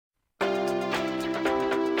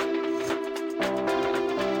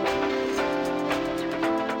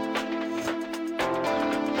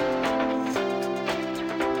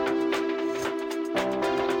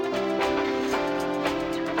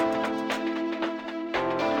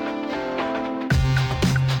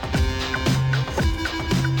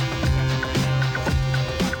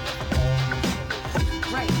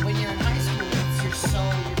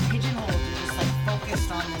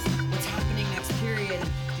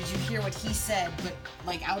hear what he said, but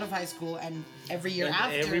like out of high school and every year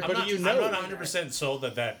after. Everybody I'm not 100% sold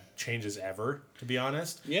that changes ever, to be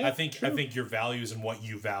honest. Yeah, I think your values and what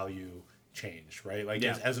you value change, right? Like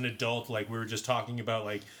as an adult, like we were just talking about,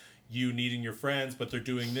 like you needing your friends, but they're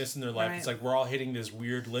doing this in their life. Right. It's like we're all hitting this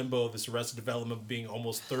weird limbo, this Arrested Development of being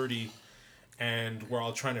almost 30, and we're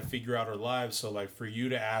all trying to figure out our lives. So like for you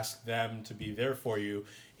to ask them to be there for you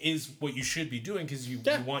is what you should be doing, because you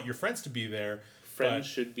want your friends to be there. Friends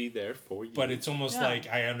should be there for you. But it's almost like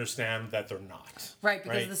I understand that they're not. Right,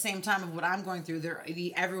 because at the same time of what I'm going through,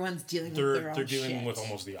 everyone's dealing with their own They're dealing shit. with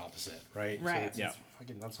almost the opposite, right? Right. So it's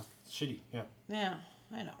fucking, that's shitty. Yeah. Yeah,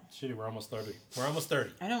 I know. Shitty. We're almost 30. We're almost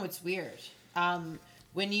 30. I know, it's weird.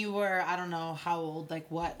 When you were, I don't know how old,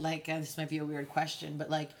 like what, like, this might be a weird question, but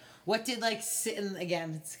like, what did like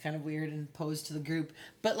again, it's kind of weird and posed to the group,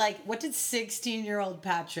 but like, what did 16-year-old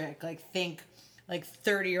Patrick like think like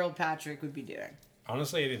 30-year-old Patrick would be doing?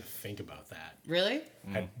 Honestly, I didn't think about that. Really?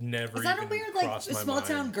 I never. Is that even a weird like crossed my small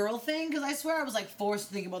town mind. girl thing? Because I swear I was like forced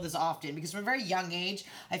to think about this often. Because from a very young age,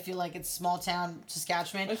 I feel like it's small town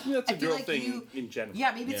Saskatchewan. I think that's a feel girl like thing in general.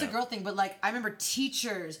 Yeah, maybe it's a girl thing, but like I remember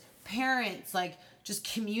teachers, parents, like just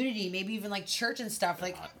community, maybe even like church and stuff.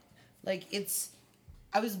 Like it's.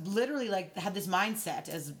 I was literally like had this mindset,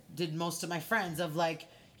 as did most of my friends, of like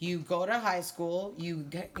you go to high school, you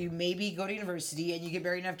maybe go to university, and you get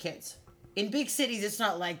married and have kids. In big cities, it's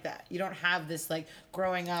not like that. You don't have this like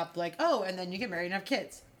growing up like, oh, and then you get married and have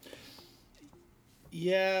kids.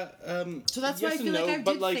 Yeah. So that's yes why I feel and like I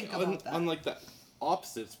but did like think about that. on like the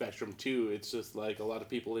opposite spectrum too, it's just like a lot of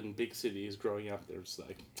people in big cities growing up, they're just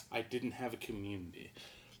like, I didn't have a community.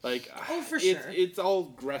 Like, Oh, for sure. It's all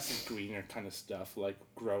grass is greener kind of stuff, like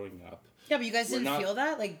growing up. Yeah, but you guys didn't not- feel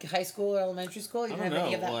that? Like high school or elementary school? You didn't have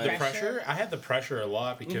any of that The pressure. I had the pressure a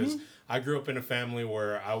lot because I grew up in a family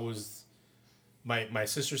where I was. My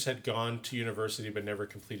sisters had gone to university but never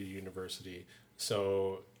completed university.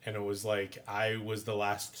 So, and it was like I was the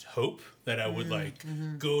last hope that I would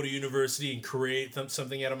go to university and create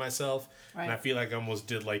something out of myself. Right. And I feel like I almost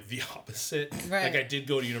did like the opposite. Right. Like I did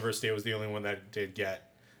go to university. I was the only one that did get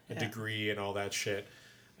a degree and all that shit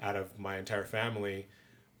out of my entire family.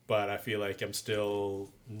 But I feel like I'm still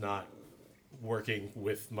not working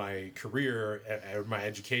with my career or my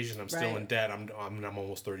education. I'm still in debt. I'm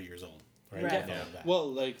almost 30 years old. Right. Right. Getting all of that. Well,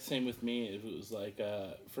 like same with me. It was like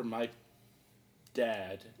for my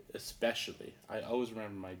dad especially. I always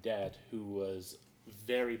remember my dad, who was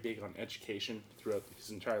very big on education throughout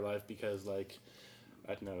his entire life, because like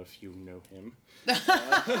I don't know if you know him.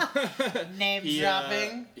 Name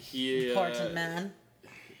dropping. He Important man.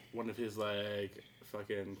 One of his like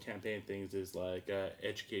fucking campaign things is like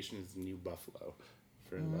education is the new buffalo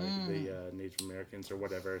for like the Native Americans or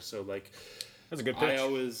whatever. So like. That's a good pitch. I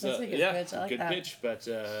always, That's a good pitch. I like good that. pitch. But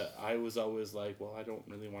I was always like, well, I don't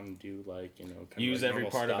really want to do like kind Use of like every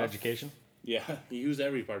normal part stuff. of education. Yeah, use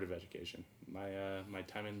every part of education. My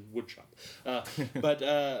time in woodshop, but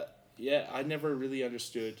yeah, I never really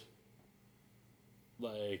understood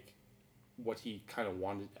like what he kind of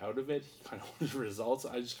wanted out of it. He kind of wanted results.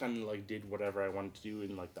 I just kind of like did whatever I wanted to do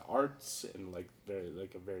in like the arts and like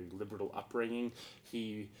a very liberal upbringing.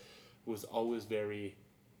 He was always very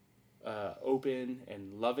open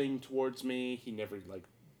and loving towards me. He never like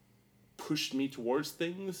pushed me towards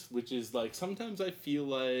things, which is like sometimes I feel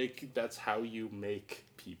like that's how you make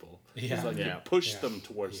people. It's like you push them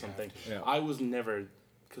towards something. Yeah. I was never,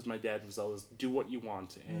 because my dad was always do what you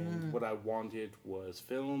want, and what I wanted was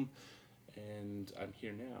film, and I'm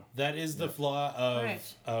here now. That is the flaw Right.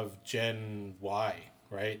 of Gen Y,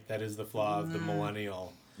 right? That is the flaw of the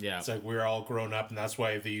millennial. Yeah. It's like we're all grown up, and that's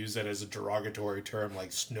why they use it as a derogatory term,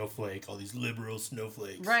 like snowflake, all these liberal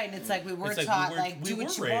snowflakes. Right, and it's like we were It's like taught, we do were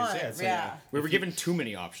what you raised, want. yeah, it's like, Yeah. We were given too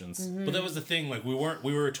many options. But that was the thing, like we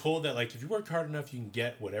were told that like if you work hard enough, you can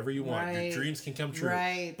get whatever you want. Right. Your dreams can come true.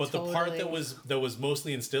 Right, But the part that totally. was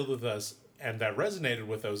mostly instilled with us and that resonated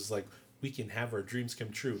with us is like we can have our dreams come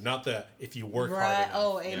true. Not the if you work hard Right. enough.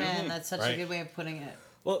 Oh, amen. That's such a Right. good way of putting it.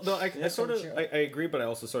 Well, no, I sort of true. I agree, but I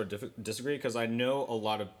also sort of disagree because I know a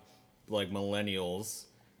lot of like millennials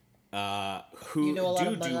who You know a lot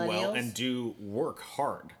do of well millennials? and do work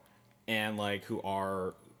hard, and like who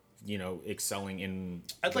are excelling in.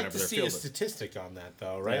 I'd like whatever to their see field a is. statistic on that,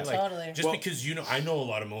 though, right? Yeah. Like, Totally. just Well- because I know a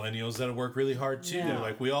lot of millennials that work really hard too, Yeah.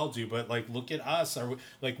 like we all do. But like, look at us. Are we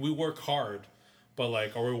like we work hard, but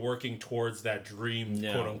like, are we working towards that dream,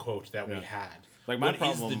 No. quote unquote, that we Yeah. had? Like my What is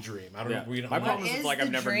problem the dream? I don't yeah. know. We don't, My I'm not- problem What is is like I've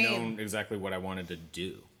the never dream? known exactly what I wanted to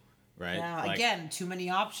do, right? Yeah, Like, again, too many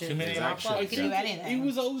options. Too many It's like, well, you options, can do I anything. think it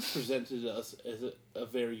was always presented to us as a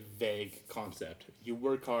very vague concept. You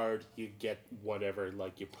work hard, you get whatever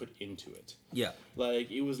like you put into it. yeah,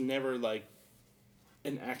 Like it was never like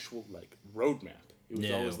an actual like roadmap. It was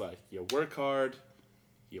No. always like you work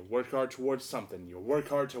hard towards something. You work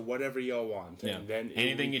hard to whatever you want, yeah. and then it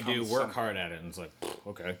Anything you do, becomes work something. hard at it, and it's like,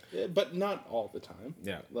 okay. Yeah, but not all the time.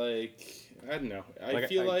 Yeah. Like I don't know. I Like,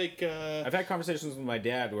 feel I- like I've had conversations with my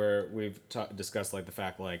dad where we've discussed like the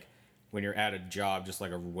fact like when you're at a job, just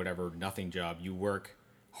like a whatever nothing job, you work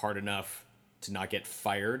hard enough to not get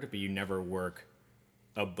fired, but you never work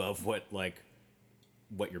above what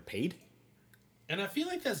you're paid. And I feel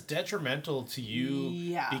like that's detrimental to you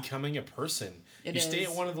Yeah. becoming a person. It you stay is.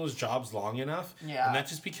 at one of those jobs long enough, Yeah. and that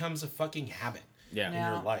just becomes a fucking habit Yeah. in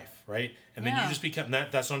Yeah. your life, right? And then Yeah. you just become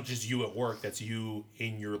that's not just you at work, that's you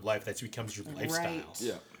in your life, that becomes your lifestyle. Right.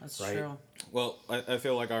 yeah. That's Right. true. Well, I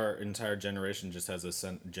feel like our entire generation just has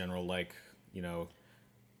a general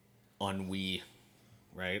ennui,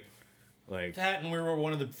 right? Like That, and we were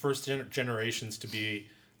one of the first generations to be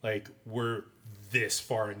like, we're this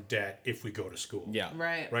far in debt if we go to school. yeah,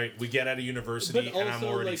 Right. Right? We get out of university But and I'm also,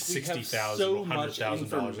 already like, we have $60,000, so much $100,000 in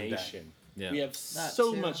debt. information. Yeah. We have That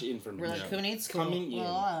so too. much We're information like, who needs school? coming in,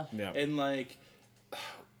 Well, yeah. and like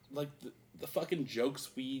the fucking jokes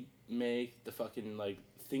we make, the fucking like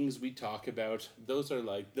things we talk about. Those are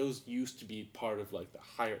like those used to be part of like the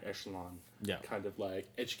higher echelon, Yeah. kind of like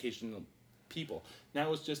educational people.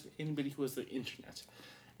 Now it's just anybody who has the internet,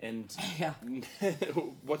 and Yeah.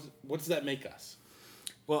 what does that make us?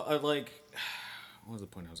 Well, what was the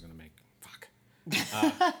point I was gonna make? Fuck.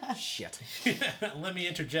 Shit. Let me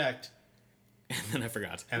interject. And then I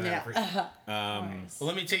forgot. And then I Yeah. forget. Nice. Well,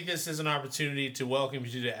 let me take this as an opportunity to welcome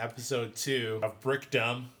you to episode 2 of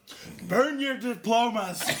Brickdom. Burn your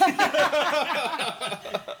diplomas. First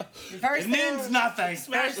they were- nothing.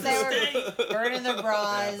 First they were burning their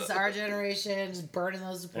bras. Our generation just burning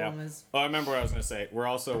those Yeah. diplomas. Oh, I remember what I was gonna say. We're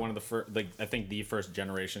also one of the first, I think the first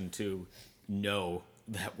generation to know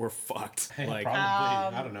that we're fucked. Like Probably. I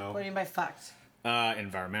don't What know. do you mean by fucked?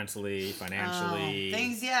 environmentally, financially.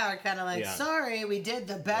 Things, yeah, are kind of like, Yeah. sorry, we did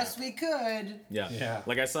the best we could. Yeah. Yeah.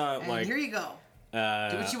 Like I saw And like here you go. Do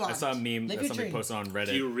what you want. I saw a meme Live that your somebody dream. posted on Reddit.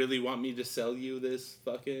 Do you really want me to sell you this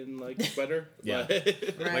fucking like sweater? Yeah.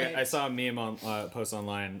 Like- Right. Like I saw a meme on post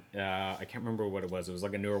online. I can't remember what it was. It was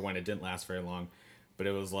like a newer one. It didn't last very long, but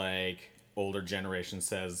it was like older generation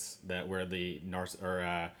says that we're the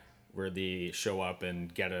where the show up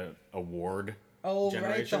and get a award. Oh, right. The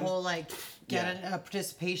generation. whole, like, get Yeah. a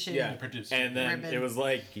participation. Yeah, Produce. and then ribbon. it was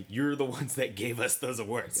like you're the ones that gave us those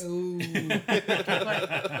awards. Ooh.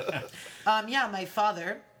 Yeah, my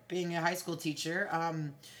father, being a high school teacher,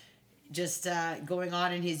 just going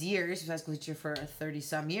on in his years, he was a high school teacher for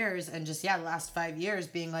 30-some years, and just, the last 5 years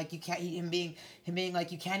being like, him being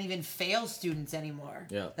like, you can't even fail students anymore.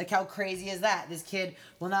 Yeah. Like, how crazy is that? This kid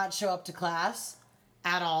will not show up to class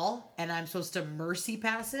at all, and I'm supposed to mercy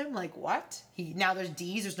pass him? Like, what? Now there's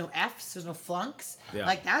D's, there's no F's, there's no flunks. Yeah.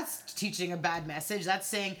 Like, that's teaching a bad message. That's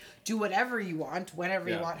saying, do whatever you want, whenever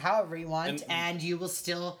you Yeah. want, however you want, And- and you will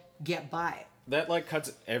still get by. That like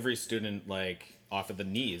cuts every student like off at the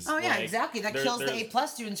knees. Oh, yeah, Like, exactly. That kills the there's- A+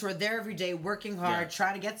 students who are there every day, working hard, Yeah.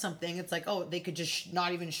 trying to get something. It's like, oh, they could just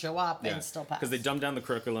not even show up and still pass. Because they dumb down the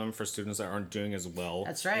curriculum for students that aren't doing as well.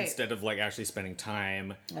 That's right. Instead of like actually spending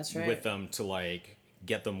time That's right. with them to like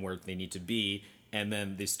get them where they need to be, and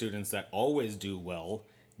then the students that always do well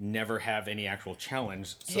never have any actual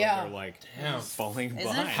challenge, so Yeah. they're like Damn. falling Isn't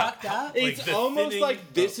behind. it fucked up? It's the almost thinning-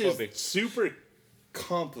 like this is Phobic. super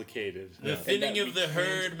complicated. The thinning of the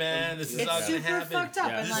herd, man. This is It's all gonna super happen. fucked up.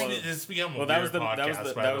 Yeah, And This, like, this become a Well, that weird was the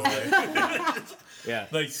podcast, by that the was way. the yeah.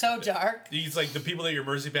 Like, so dark. these like the people that you're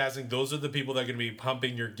mercy passing, those are the people that are gonna be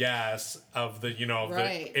pumping your gas of the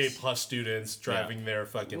Right. the A+ students driving their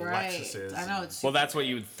fucking Right. Lexuses. I know, it's Well, that's what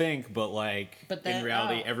you would think, but But in then-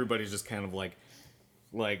 reality, oh. everybody's just kind of like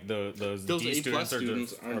those Those D A+ students are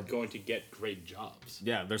students just, aren't going to get great jobs.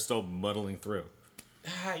 yeah, they're still muddling through.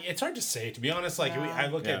 It's hard to say, to be honest. Like I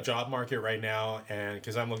look Yeah. at job market right now, and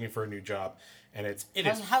because I'm looking for a new job, and it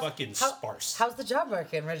is fucking sparse. How's the job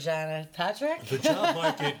market, Regina? Patrick? The job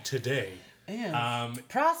market today.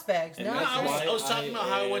 Prospects. No, And that's I why was talking about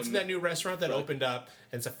how I went to am- that new restaurant that opened up,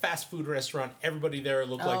 and it's a fast food restaurant. Everybody there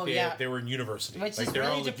looked Oh, like yeah. they were in university. which like is they're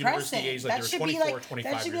all really like university depressing. age, like That they're should 24, be like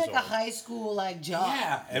 25 that should be years like old. a high school like job.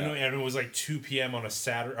 Yeah, and it was like 2 p.m. on a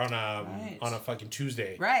Saturday Right. on a fucking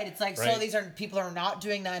Tuesday. Right. It's like, so Right. these are people are not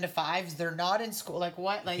doing 9 to 5s. They're not in school. Like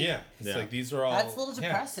what? Like Yeah, it's Yeah. like these are all. That's a little yeah.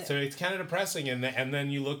 depressing. So it's kind of depressing, and then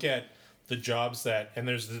you look at the jobs that, and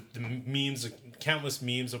there's the memes, countless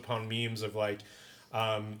memes upon memes of like,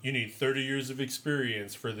 you need 30 years of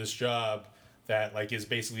experience for this job that like is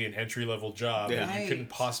basically an entry level job Yeah. that you Right. couldn't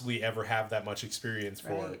possibly ever have that much experience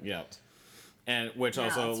for. Right. Yeah. And which Yeah,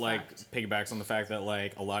 also it's like fact. piggybacks on the fact that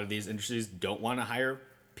like a lot of these industries don't want to hire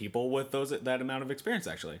people with that amount of experience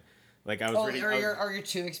actually. Like I was reading or you're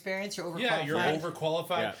too experienced, you're overqualified. Yeah, you're overqualified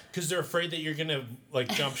Yeah. because they're afraid that you're gonna like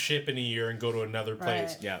jump ship in a year and go to another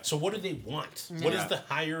place. Right. Yeah. So what do they want? What is Yeah. the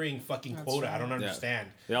hiring fucking quota? I don't Yeah. understand.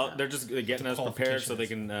 They're just getting us prepared qualification so they is.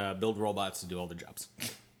 can build robots to do all the jobs.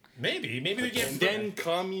 Maybe they're getting. And then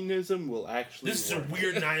communism will actually This is a work.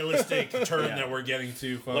 weird nihilistic turn Yeah. that we're getting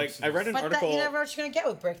to, folks. Like I read an But that, article. you never know what you're gonna get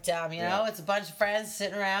with Bricktown. You know, Yeah. it's a bunch of friends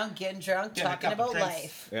sitting around, getting drunk, Getting a talking couple about drinks.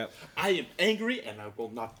 life. Yeah. I am angry and I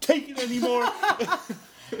will not take it anymore.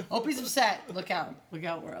 Opie's upset. Look out,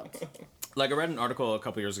 world. Like I read an article a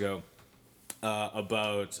couple years ago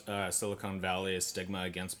about Silicon Valley's stigma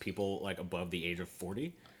against people like above the age of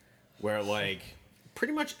 40, where like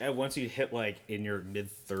pretty much once you hit like in your mid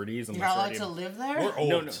 30s, You're not allowed to live there. we're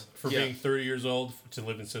old No. for Yeah. being 30 years old to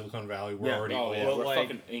live in Silicon Valley. We're Yeah. already Oh, old. yeah. Well, we're like,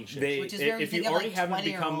 fucking ancient. Which is very if you think of, already like, haven't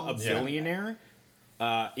become a 20-year-olds. Yeah. billionaire,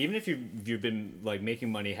 even if you've been like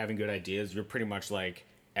making money, having good ideas, you're pretty much like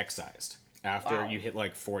excised after Wow. you hit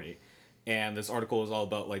like 40. And this article is all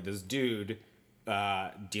about like this dude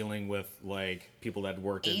dealing with like people that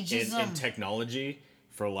worked in Ageism. technology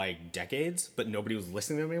for like decades, but nobody was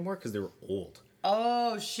listening to them anymore because they were old.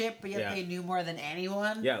 Oh shit! But yet Yeah. they knew more than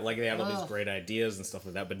anyone. Yeah, like they had all these Ugh. great ideas and stuff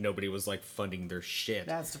like that, but nobody was like funding their shit.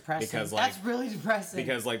 That's depressing. Because like That's really depressing.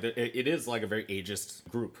 because like it is like a very ageist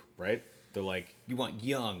group, right? They're like, you want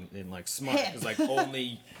young and like smart Hip. because like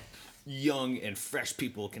only young and fresh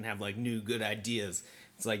people can have like new good ideas.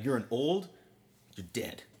 It's like you're an old, you're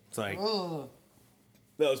dead. It's like Ugh.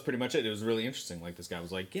 that was pretty much it. It was really interesting. Like this guy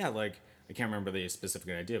was like, yeah, like I can't remember the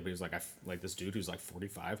specific idea, but he was like, like this dude who's like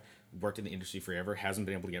 45, worked in the industry forever, hasn't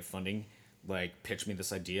been able to get funding. Like pitched me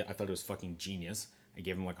this idea. I thought it was fucking genius. I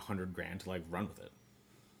gave him like $100,000 to like run with it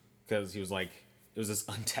because he was like, it was this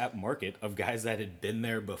untapped market of guys that had been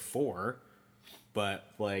there before, but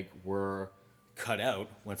like were cut out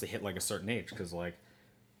once they hit like a certain age because like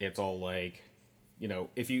it's all like, you know,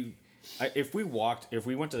 if we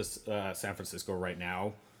went to San Francisco right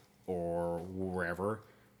now or wherever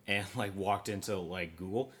and like walked into like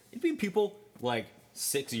Google, it'd be people like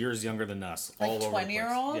 6 years younger than us, Like all over the place.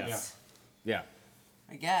 20-year-olds. Yeah. Yeah,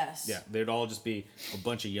 I guess. yeah, they'd all just be a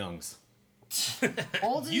bunch of youngs,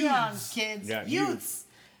 Old and young kids. Yeah, Youths.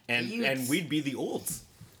 and Youths. we'd be the olds.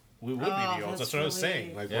 We would Oh, be the olds. that's That's what I was really-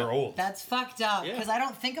 saying. Like Yeah. we're old. That's fucked up. Yeah. Because I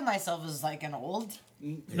don't think of myself as like an old.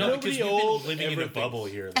 No, because Nobody we've old been living in a ever bubble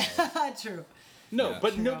here. Though. True. No, Yeah.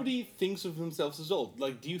 but True. nobody thinks of themselves as old.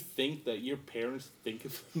 Like, do you think that your parents think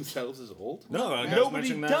of themselves as old? No, like I was Nobody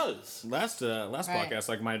mentioning that does. last Right. podcast.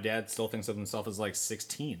 Like my dad still thinks of himself as like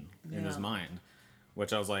 16 in his Yeah. mind,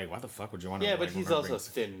 which I was like, why the fuck would you want to? Yeah, like, but he's remember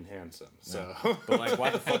also being thin and handsome. So, But like, why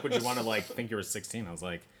the fuck would you want to like think you were 16? I was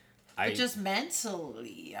like, But just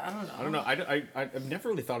mentally, I don't know. I don't know. I've never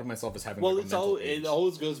really thought of myself as having. well, like, a it's mental all. age. It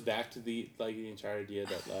always goes back to the entire idea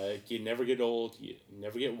that like you never get old, you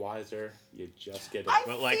never get wiser, you just get old. I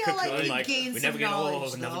But, like, feel like quickly, you like, gain we some never get old,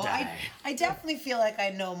 knowledge, we never though. die. I definitely feel like I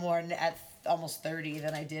know more at almost 30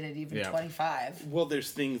 than I did at even Yeah. 25. Well, there's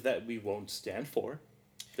things that we won't stand for.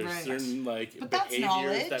 There's Right. certain like But that's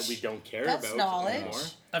behaviors that knowledge. we don't care That's about knowledge. anymore.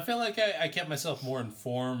 I feel like I kept myself more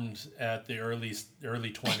informed at the early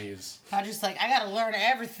 20s. I just like, I gotta learn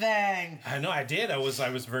everything. I know I did. I was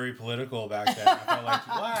very political back then. I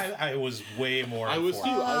felt like I was way more. I was too.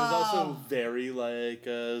 informed. I was also very like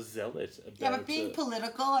zealot about Yeah, but being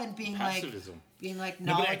political and being pacifism. like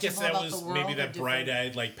No, but I guess knowledgeable that about was the world. maybe are that different.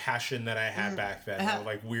 bright-eyed like passion that I had back then. Uh-huh. That,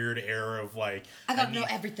 like weird era of like I gotta know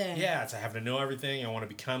everything. Yeah, it's I have to know everything. I want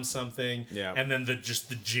to become something. Yeah. And then the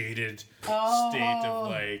jaded Oh. state of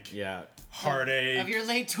like yeah. heartache Of your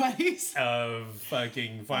late 20s. of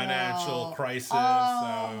fucking financial Oh. crisis.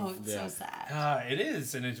 Oh, Of, it's Yeah. so sad. it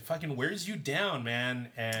is, and it fucking wears you down,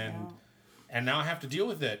 man. And now I have to deal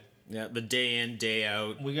with it. Yeah. The day in, day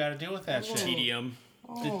out, We got to deal with that shit. tedium.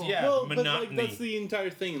 Yeah, Well, but like monotony. that's the entire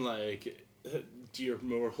thing. Like, do your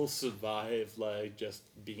morals survive like just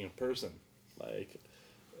being a person? Like,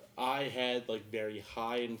 I had like very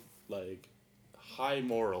high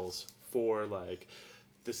morals for like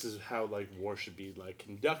this is how like war should be like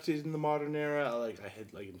conducted in the modern era. Like I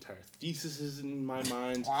had like entire theses in my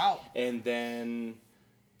mind. Wow. And then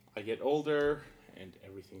I get older and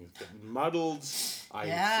everything is getting muddled. I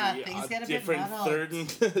Yeah, see things get a bit different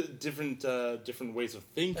muddled. different ways of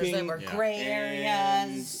thinking. There's like more Yeah. gray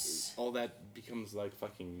and areas. all that that becomes like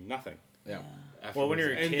fucking nothing. Yeah. afterwards. Well, when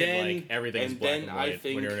you're a And kid, then- like everything's and black then and I white.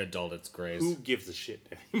 think When you're an adult, it's gray. Who gives a shit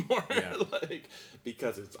anymore? Yeah. Like,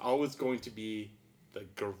 because it's always going to be the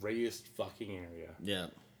grayest fucking area. Yeah.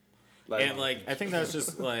 Like, And like I think that's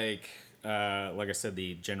just like I said,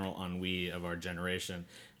 the general ennui of our generation,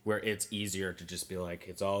 where it's easier to just be like,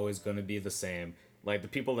 it's always going to be the same. Like the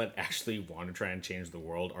people that actually want to try and change the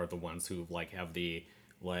world are the ones who like have the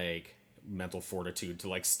like mental fortitude to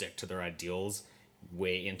like stick to their ideals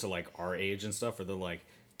way into like our age and stuff, where they're like,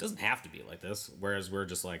 it doesn't have to be like this. Whereas we're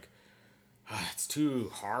just like, it's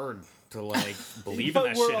too hard to like believe in but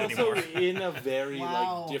that we're shit also anymore. in a very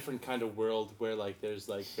Wow. like different kind of world where like there's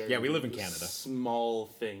like very Yeah, we live in Canada. small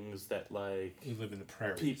things that like You live in the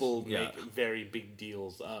prairies. people Yeah. make very big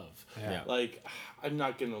deals of. Yeah. Like, I'm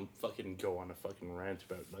not gonna fucking go on a fucking rant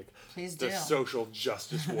about like Please the do. social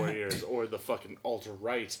justice warriors or the fucking alt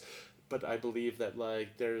right, but I believe that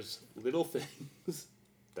like there's little things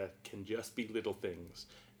that can just be little things,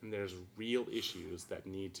 and there's real issues that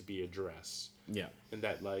need to be addressed, Yeah. and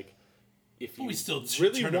that like if you We still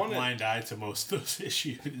really turn a want blind eye to most of those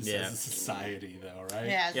issues Yeah. as a society, though, right?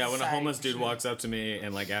 Yeah, Yeah, when a society, homeless for dude sure. walks up to me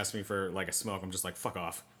and like asks me for like a smoke, I'm just like, fuck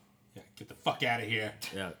off. Yeah, get the fuck out of here.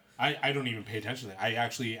 Yeah. I don't even pay attention to that. I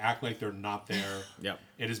actually act like they're not there. Yep.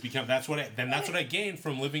 It has become that's what I gained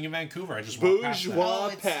from living in Vancouver. I just walk past that. bourgeois Oh,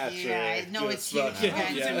 it's Patrick. huge. Yeah, no, it's just huge.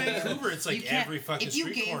 fucking- You guys- It's in Vancouver. It's You like can't- every fucking if you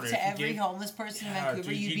street gave corner. to If you every gave- homeless person in Yeah, Vancouver,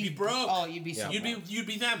 dude, you'd be broke. Oh, you'd be so broke. You'd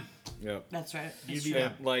be them. Yep. That's right. You'd That's be true.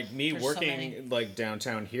 them. And, like me There's so working many. like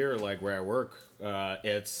downtown here, like where I work,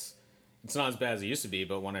 it's not as bad as it used to be.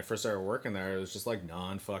 But when I first started working there, it was just like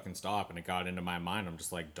non-fucking stop, and it got into my mind. I'm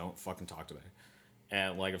just like, don't fucking talk to me.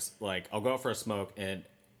 And like, if, like I'll go out for a smoke, and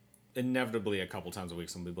inevitably a couple times a week,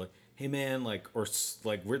 somebody will be like, hey man, like, or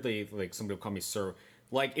like weirdly, like somebody will call me sir.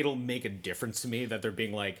 Like it'll make a difference to me that they're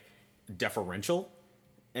being like deferential,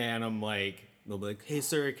 and I'm like, they'll be like, hey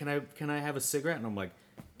sir, can I have a cigarette? And I'm like,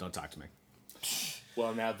 don't talk to me.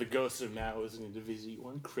 Well, now the ghost of Matt was going to visit you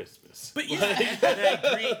on Christmas. But yeah,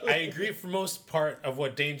 I agree for most part of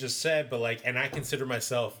what Dane just said, but like, and I consider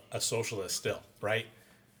myself a socialist still, right?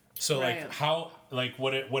 So Right. like, how, like,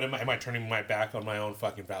 what am I turning my back on my own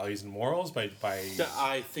fucking values and morals by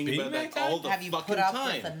I think Being about that that guy? all the Have you fucking put up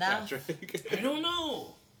time, with enough? Patrick. I don't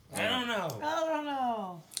know. I don't know. I don't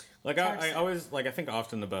know. Like hard to I say. always like I think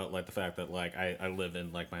often about like the fact that like I live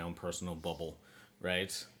in like my own personal bubble,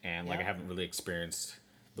 right? And like I Yeah. haven't really experienced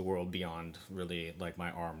the world beyond really like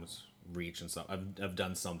my arms reach and stuff. I've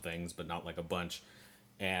done some things, but not like a bunch.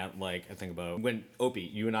 And like I think about when Opie,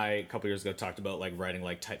 you and I a couple years ago talked about like writing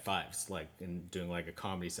like type fives, like and doing like a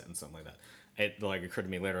comedy set and something like that. It like occurred to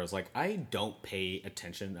me later. I was like, I don't pay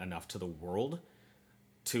attention enough to the world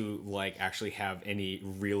to like actually have any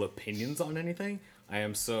real opinions on anything. I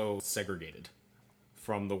am so segregated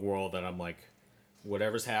from the world that I'm like,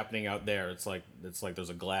 whatever's happening out there, it's like there's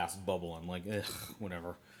a glass bubble. I'm like, ugh,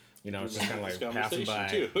 whatever. You know, it's just kind of This like passing by.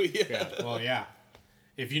 conversation, too. Yeah. Well, yeah.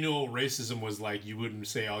 If you knew what racism was like, you wouldn't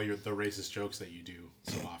say all the racist jokes that you do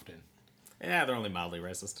so often. Yeah, they're only mildly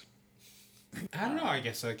racist. I don't know. I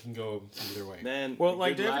guess I can go either way. Man, Well, a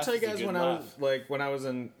like, good did I ever laugh tell you is a guys good when laugh. when I was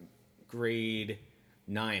in grade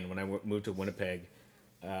 9 when I moved to Winnipeg?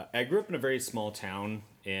 I grew up in a very small town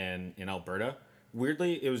in Alberta.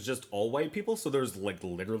 Weirdly, it was just all white people, so there was like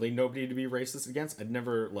literally nobody to be racist against. I'd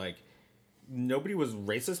never like nobody was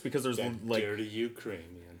racist because there's That like dirty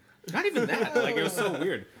Ukrainian. not even that. Like it was so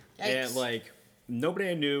weird, and Yikes. like nobody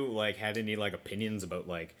I knew like had any like opinions about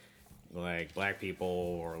like black people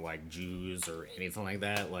or like Jews or anything like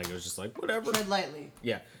that. Like it was just like whatever. Tread lightly.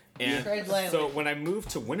 Yeah, and Tread lightly. so when I moved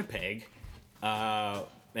to Winnipeg,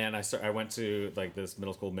 and I went to like this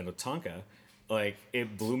middle school, Minnetonka. Like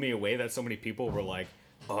it blew me away that so many people were like,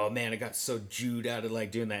 "Oh man, I got so Jewed out of like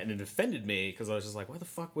doing that," and it offended me because I was just like, "Why the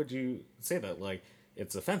fuck would you say that? Like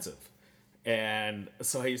it's offensive." And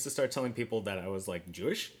so I used to start telling people that I was like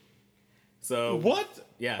Jewish. So What?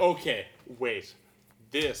 Yeah. Okay, wait.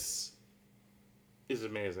 This is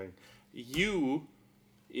amazing. You,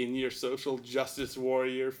 in your social justice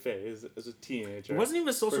warrior phase as a teenager, It wasn't even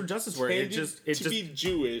a social justice warrior. It pretended just to be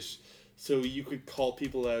Jewish, so you could call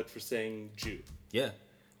people out for saying Jew. yeah.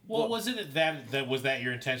 Well, wasn't it that was that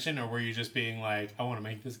your intention, or were you just being like, I want to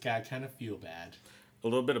make this guy kind of feel bad? A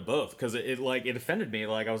little bit of both, because it offended me.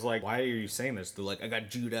 Like I was like, "Why are you saying this?" They're like, "I got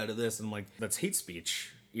Jewed out of this," and I'm like, "That's hate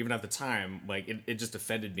speech." Even at the time, like it just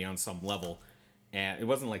offended me on some level, and it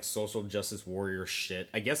wasn't like social justice warrior shit.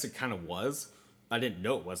 I guess it kind of was. I didn't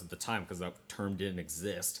know it was at the time because that term didn't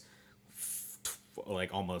exist,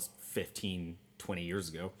 like almost 15, 20 years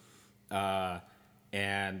ago,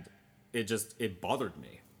 and it bothered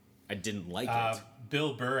me I didn't like it.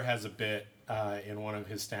 Bill Burr has a bit in one of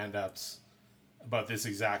his stand-ups about this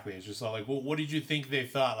exactly. It's just all like, well, what did you think they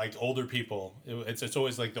thought? Like older people, it's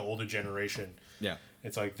always like the older generation. Yeah.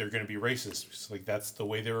 It's like they're gonna be racist. It's like that's the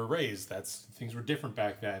way they were raised. That's things were different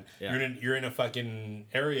back then. Yeah. You're in a fucking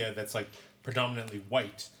area that's like predominantly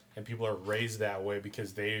white, and people are raised that way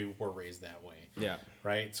because they were raised that way. Yeah.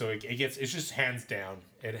 Right. So it's just hands down.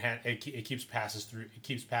 It keeps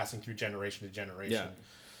passing through generation to generation. Yeah.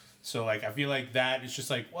 So like I feel like that is just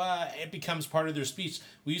like, well, it becomes part of their speech.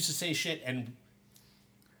 We used to say shit, and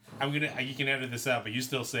you can edit this out, but you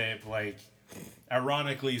still say it like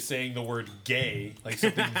ironically saying the word gay, like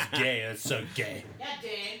something's gay. That's so gay. Yeah,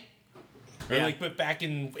 Dan. Or Yeah. like, but back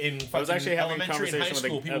in I was actually having a elementary and high conversation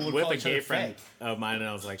school, with people would with call a each gay other friend fag. of mine, and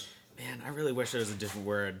I was like, man, I really wish there was a different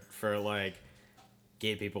word for like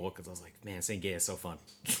gay people, because I was like, man, saying gay is so fun.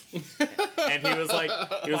 And he was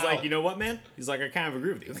like, you know what, man? He's like, I kind of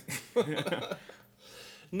agree with you.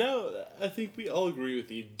 No, I think we all agree with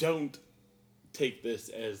you. Don't take this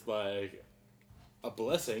as like a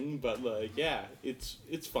blessing, but like, yeah, it's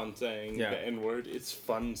fun saying Yeah. the N word. It's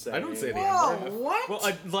fun saying. I don't say the Whoa, N-word. what?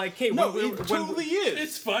 Well, like, hey, No, when, it totally is.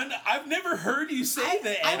 It's fun. I've never heard you say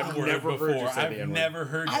the I've N word never before. heard you say the I've N-word. never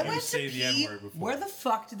heard I you went say to the N pee. word before. Where the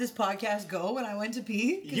fuck did this podcast go when I went to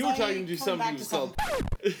pee? 'Cause You were I talking to come somebody back who's to called.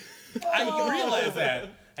 I realized that,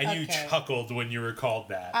 and you Okay. chuckled when you were called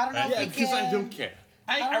that. I don't know right? if Yeah, we because I can- don't care.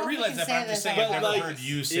 don't know I if we realize can that, say but I'm just this saying on I've the never like, heard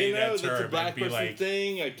you say you know, that that's term a black and be person like,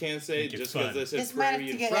 thing. I can't say Make it just because fun. I said This might have prairie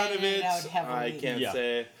to in get front of edited it. out heavily. I can't Yeah.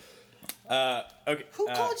 say Okay. Who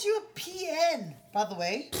called you a PN, by the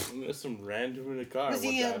way? some random in a car. Was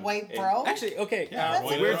one he a time. white And- bro? Actually, okay. Yeah,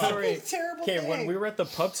 That's a weird fucking story. terrible Okay, thing. when we were at the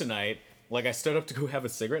pub tonight, like I stood up to go have a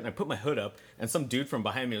cigarette, and I put my hood up, and some dude from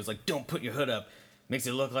behind me was like, "Don't put your hood up, makes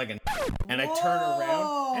it look like an." And I turn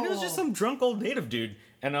around, and it was just some drunk old native dude,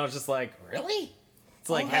 and I was just like, "Really?" It's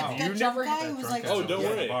like, Oh, have that you drunk never? guy who was like, Oh, don't Yeah,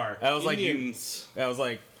 worry. bar. I was like, Indians I was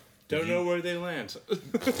like, don't know where they land.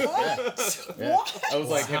 what? yeah. What? I was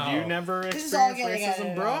like, have you Wow. never This is all experienced getting racism,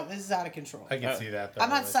 edited bro? out. This is out of control. I can see that. Though. I'm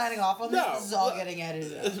not It's- signing off on this. No, This is all well, getting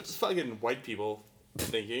edited out. It's fucking white people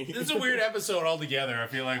thinking. It's a weird episode altogether. I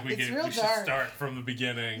feel like we It's should real we should dark. start from the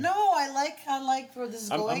beginning. No, I like where this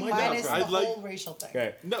is I'm going. like Mine that. is the I'd like- whole racial thing.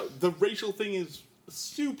 Okay. No, the racial thing is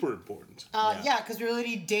super important. Yeah, because we really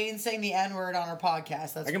need Dane saying the N word on our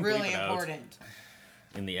podcast. That's I can bleep really it out. important.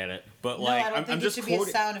 In the edit, but No, like, I don't I'm think it just should be a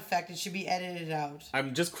quoting. sound effect. It should be edited out.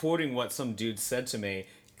 I'm just quoting what some dude said to me,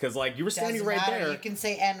 because like you were standing Doesn't right matter. there. You can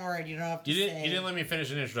say N word. You don't have to You say. didn't let me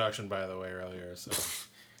finish an introduction, by the way, earlier. So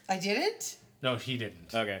I didn't. no, he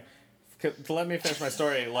didn't. Okay. To let me finish my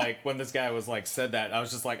story, like when this guy was like said that, I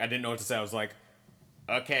was just like I didn't know what to say. I was like,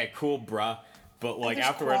 okay, cool, bruh. But like there's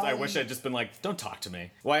afterwards, I quality. wish I'd just been like, don't talk to me.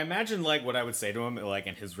 Well, I imagine like what I would say to him, like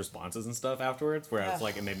in his responses and stuff afterwards, where I was Ugh.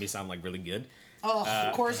 like, it made me sound like really good. Oh,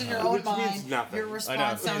 of course, in your own Which means mind, nothing. your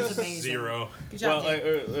response I know. sounds amazing. 0. Good job, Well,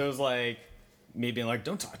 Dane. it was like me being like,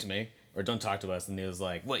 don't talk to me. Or don't talk to us. And he was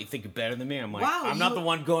like, what, you think you're better than me? I'm like, Wow, I'm not you- the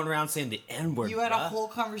one going around saying the N-word, You had a bruh." whole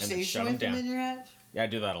And conversation shut with him down. in your head. Yeah, I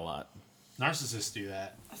do that a lot. Narcissists do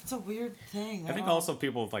that. That's a weird thing. I think don't- also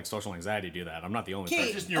people with like social anxiety do that. I'm not the only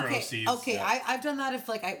Okay, person. just okay, neuroses. okay. Yeah. I've done that if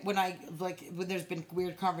when there's been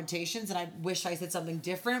weird confrontations and I wish I said something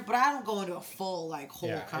different, but I don't go into a full whole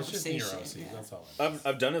Yeah, it's just conversation. neuroses. Yeah. That's all.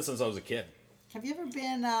 I've done it since I was a kid. Have you ever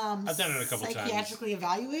been I've done it a couple times. psychiatrically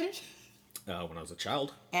evaluated? When I was a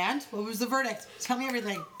child. And what was the verdict? Tell me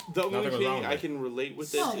everything. The only Nothing was wrong thing with I it. can relate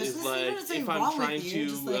with No, this there's is nothing- like there's nothing if I'm wrong with trying you,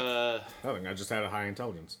 just, like- I think I just had a high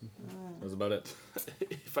intelligence. That was about it.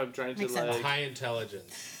 if I'm trying to Makes sense. like High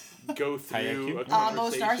intelligence. go through IQ? a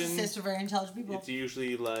Most conversation, narcissists are very intelligent people. it's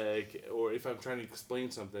usually like, or if I'm trying to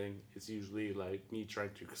explain something, it's usually like me trying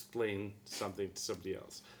to explain something to somebody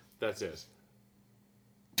else. That's it.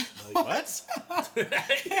 What? you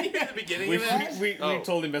hear the beginning We, of that? we Oh.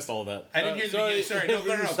 totally missed all of that. I didn't hear the beginning. Sorry, no,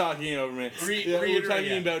 you're no. talking over me. Re- Yeah, we're reiterate talking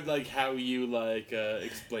again. about like how you like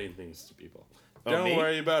explain things to people. Oh, Don't me?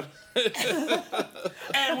 worry about it.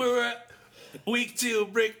 And we were at week 2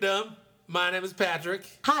 of Breakdown. My name is Patrick.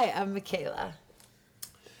 Hi, I'm Michaela.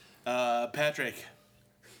 Patrick.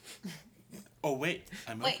 Oh wait,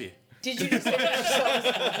 I'm Opie. Did you just say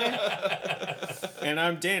that? And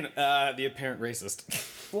I'm Dan, the apparent racist.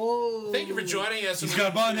 Whoa. Thank you for joining us. He's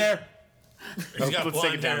got blonde hair. He's got Let's blonde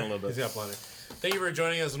take it down hair. a little bit. He's got blonde hair. Thank you for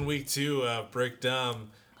joining us in week 2 of Breakdown,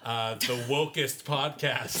 the wokest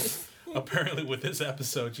podcast. Apparently, with this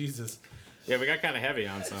episode, Jesus, Yeah, we got kind of heavy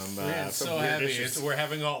on some. it's some so weird heavy. issues.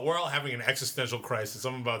 We're all having an existential crisis.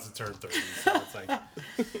 I'm about to turn 30, so it's like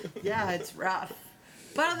Yeah, it's rough.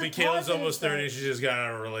 But on the Michaela's positive almost side- 30. She just got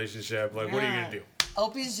out of a relationship. Like, what are you Yeah. gonna do?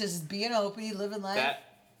 Opie's just being Opie, living life.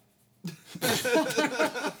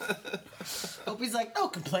 Opie's like, no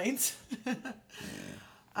complaints. Good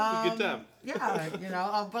time. Yeah,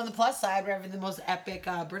 but on the plus side, we're having the most epic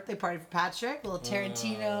birthday party for Patrick. Little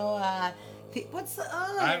Tarantino. What's the?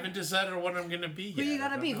 I haven't decided on what I'm gonna be yet. Who are you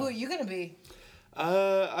gonna be? Who are you gonna be?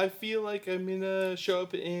 I feel like I'm gonna show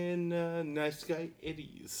up in Nice Guy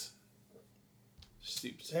Eddie's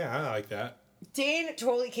suit. Yeah, I like that. Dane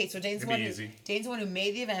totally. Okay, so Dane's It'd be easy. Dane's the one who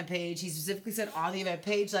made the event page. He specifically said on the event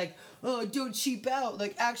page, like, "Oh, don't cheap out.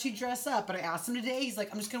 Like, actually dress up." But I asked him today. He's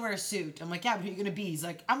like, "I'm just gonna wear a suit." I'm like, "Yeah, but who are you gonna be?" He's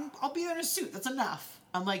like, "I'll be in a suit. That's enough."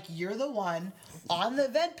 I'm like, "You're the one on the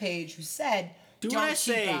event page who said Do don't what I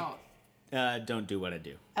cheap say. out." Don't do what I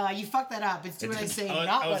do. You fucked that up. It's do what I say, not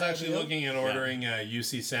I was what actually I do. looking at ordering a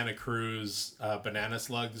UC Santa Cruz Banana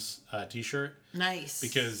Slugs T-shirt Nice.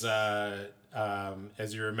 because,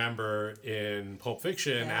 as you remember in Pulp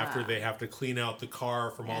Fiction, Yeah. after they have to clean out the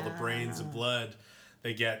car from all the brains and blood,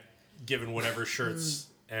 they get given whatever shirts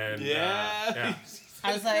and yeah.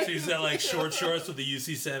 I was like, So he's got like short shorts with the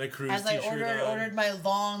UC Santa Cruz as I T-shirt on. ordered my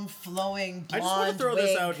long flowing blonde I just wanna throw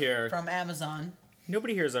this wig out here. from Amazon.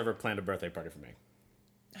 Nobody here has ever planned a birthday party for me.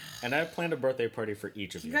 And I've planned a birthday party for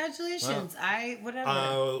each of you. Congratulations.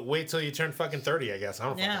 Whatever. Wait till you turn fucking 30, I guess. I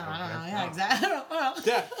don't fucking Yeah, know, I don't know. man. Yeah, exactly. I don't know.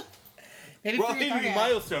 Yeah. Maybe Well, for your hitting a 30th.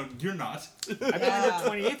 milestone. You're not. I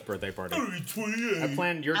planned your 28th birthday party. I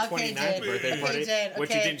planned your Okay, 29th Jade. birthday Okay, party, Jade, which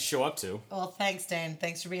you okay. didn't show up to. Well, thanks, Dane.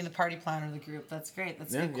 Thanks for being the party planner of the group. That's great.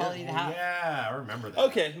 That's Yeah, good quality yeah. to have. Yeah, I remember that.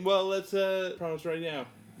 Okay, well, let's promise right now.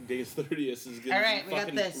 Dane's 30th is gonna All right, be we got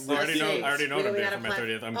fucking this. I already know. Okay. I already know what I'm We doing gotta for my plan-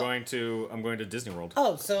 30th. I'm going to Disney World.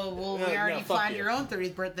 Oh, so we No, already fuck planned you. your own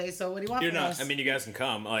 30th birthday. So what do you want You're from not. us? I mean, you guys can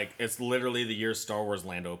come. Like, it's literally the year Star Wars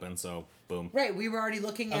Land opened. So, boom. right. We were already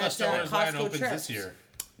looking Unless at Star Wars Land Costco opens trips. this year.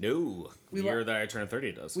 No, the We year were- that I turn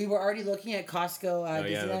 30 does. We were already looking at Costco yeah,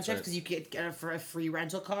 Disneyland that's trips right. because you could get it for a free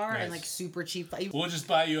rental car and Nice. like super cheap. We'll just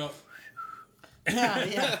buy you a...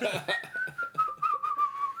 yeah.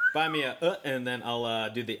 Buy me a and then I'll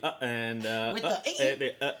do the and With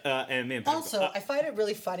the and then Also, I find it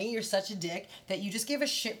really funny. You're such a dick that you just gave a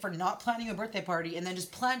shit for not planning a birthday party and then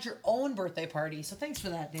just planned your own birthday party. So thanks for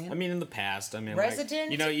that, Dan. I mean, in the past, like,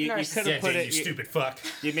 Resident you know, you nurse. could Yeah, have put Dane, it. you stupid fuck.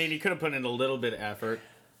 You could have put in a little bit of effort.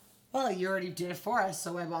 Well, you already did it for us,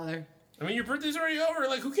 so why bother? I mean, your birthday's already over.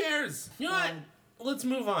 Like, who cares? You know what? Let's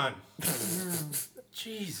move on.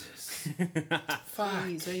 Jesus. Fuck.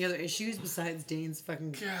 Is there any other issues besides Dane's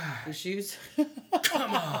fucking God. issues?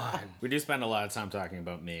 Come on. We do spend a lot of time talking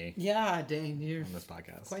about me Yeah, Dane, you're on this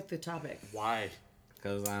podcast. quite the topic. Why?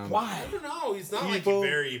 Because Why? I don't know. He's not People- like a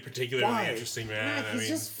very particularly Why? interesting Yeah, man. I he's mean,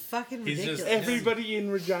 just fucking he's just ridiculous. Everybody in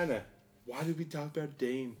Regina. Why did we talk about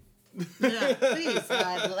Dane? Yeah, please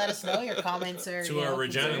let us know your comments or to our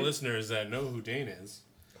Regina listeners that know who Dane is,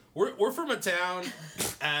 we're from a town,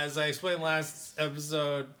 as I explained last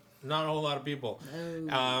episode. Not a whole lot of people.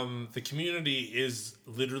 No. The community is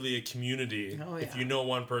literally a community. Oh, If yeah. you know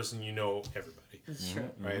one person, you know everybody. That's true.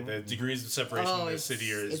 Right? The degrees of separation Oh, in the it's-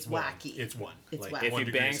 city are it's one. wacky. It's one. It's like wacky. if one you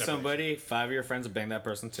degree of bang separation. somebody, 5 of your friends will bang that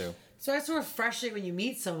person too. So it's so refreshing when you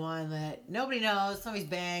meet someone that nobody knows, somebody's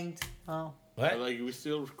banged. Oh. What? Like, are we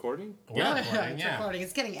still recording? We're Yeah, recording, it's yeah. recording.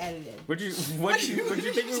 It's getting edited. What did you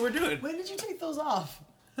think we were doing? When did you take those off?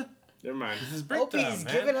 Never mind. This is breakdown, Opie's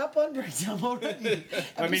man. giving up on breakdown already.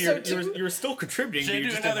 I mean, you were still contributing. Should I but you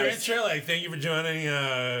do just another didn't- intro? Like, thank you for joining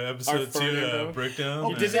episode third 2 intro? breakdown.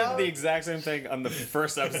 You did the exact same thing on the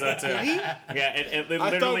first episode too. Did he? Yeah, it I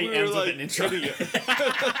thought literally we were ends like with an intro. ending it.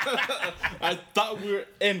 I thought we were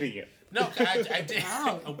ending it. No, I did.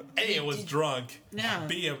 Wow. A, I was drunk. Yeah.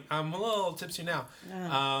 B, I'm a little tipsy now.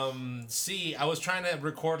 C, I was trying to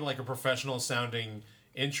record like a professional sounding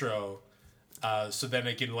intro, so then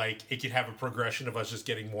it could have a progression of us just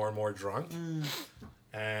getting more and more drunk.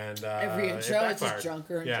 And Every it intro, it's just backfired.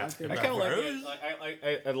 drunker and Yeah, drunker. it I kind of like backfired.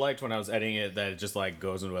 it. I liked when I was editing it that it just like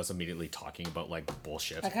goes into us immediately talking about like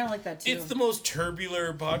bullshit. I kind of like that too. It's the most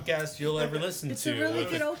tubular podcast you'll ever listen It's to. a really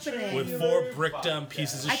with, good opening. with 4 brick dumb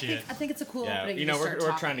pieces of I shit. think it's a cool Yeah, opening. you know to we're start we're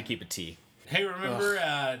talking. trying to keep it T. Hey, remember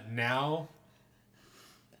Now?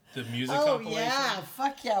 The music Oh compilation? yeah,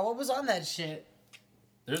 fuck yeah! What was on that shit?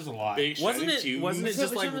 There's a lot. Big Wasn't Shiny it Tunes.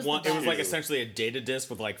 just Which like one was one? the It was like best? essentially a data disc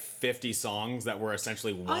with like 50 songs that were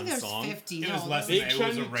essentially I think one there's song. 50. It was No, less there than Big it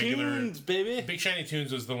was a Shiny regular. Tunes, baby. Big Shiny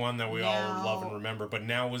Tunes was the one that we all Now- love and remember, but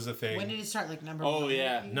Now was the thing. When did it start? Like number Oh, one?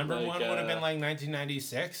 yeah. Number Like, one would have been like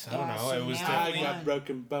 1996. I don't Yeah, know. so It was now- I definitely. got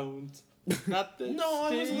broken bones. Not this. No,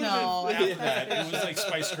 it was a little No, bit after that. It was like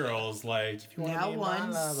Spice Girls, like if you want Now to be my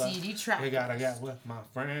one lover, CD track. I gotta get with my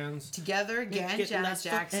friends. Together again, Get Janet lost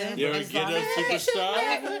Jackson. forever. You ever As get long a as-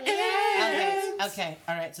 superstar? Okay,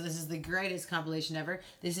 all right. So this is the greatest compilation ever.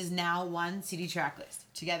 This is now one CD track list.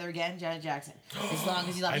 Together again, Janet Jackson. As long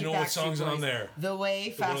as you love I me, know what Backstreet song's on Boys. there. The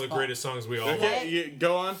Way, One of the Fastball. greatest songs we all love. Okay,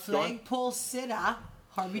 go on. Go on. Flagpole Sitta,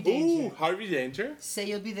 Harvey Ooh, Danger. Harvey Danger. Say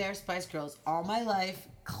You'll Be There, Spice Girls. All My Life,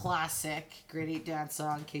 classic. Grade 8 dance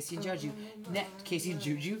song, Casey and Jojo. Casey and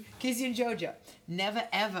Juju? Casey and Jojo. Never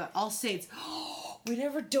Ever, All Saints. We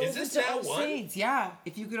never dove Is this into now All one? Saints. Yeah.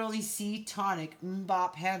 If You Could Only See Tonic,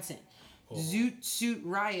 Mbop Hansen. Zoot Suit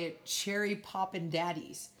Riot, Cherry Poppin'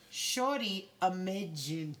 Daddies. Shorty,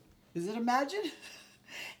 Imagine. Is it Imagine?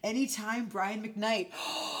 Anytime, Brian McKnight.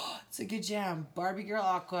 It's a good jam. Barbie Girl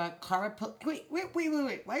Aqua, Karma. Wait.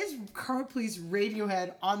 Why is Karma Police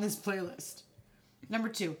Radiohead on this playlist? Number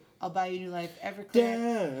 2, I'll Buy You a New Life,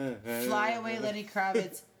 Everclear. Fly Away, Lenny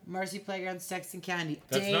Kravitz. Marcy Playground, Sex and Candy.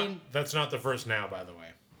 That's not the first now, by the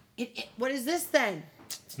way. What is this then?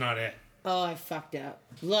 It's not it. Oh, I fucked up.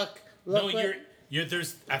 Look. No, what- you're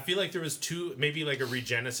there's. I feel like there was two, maybe like a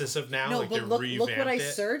regenesis of now. No, like but they look what I revamped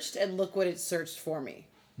it. searched and look what it searched for me.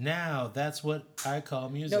 Now that's what I call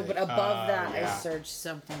music. No, but above that, yeah. I searched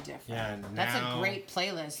something different. Yeah, That's now- a great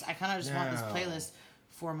playlist. I kind of just want this Now. playlist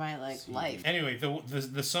for my life. Anyway,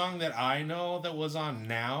 the song that I know that was on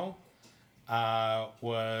now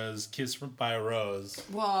was by a Rose.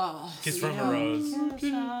 Whoa. Kiss from a Rose.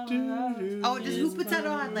 Oh, who put that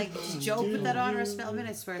on? Like, does Joe put that on Arrested Development?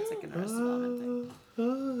 I swear it's like an Arrested Development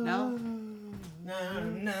thing. No?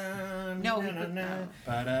 No, we put that.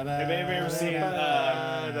 Have anybody ever seen?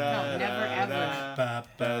 No, never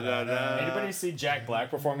ever. Anybody see Jack Black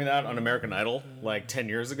performing that on American Idol like 10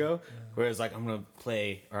 years ago? Where it's like, I'm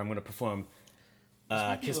gonna perform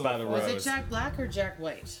 "Kiss by the Rose." Was it Jack Black or Jack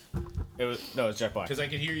White? No, it's Jack Black. Because I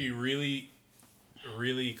could hear you really,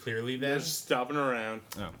 really clearly then. Just stopping around.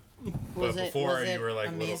 Oh. Was But it- before was you it were like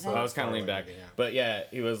a little amazing? further I was kind of leaning back, forward, yeah. but yeah,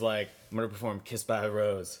 he was like, "I'm gonna perform "Kiss by a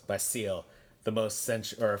Rose" by Seal, the most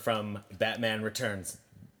from Batman Returns,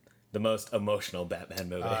 the most emotional Batman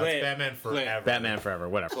movie. Play It's it. Batman Play it. Forever. Batman Forever,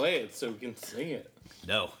 whatever. Play it so we can sing it.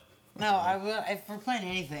 No. No, I will. If we're playing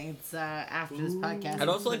anything, it's after this podcast. I'd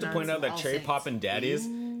also like to point out that All Cherry Saints. Poppin' Daddies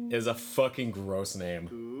is a fucking gross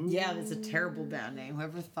name. Yeah, that's a terrible band name.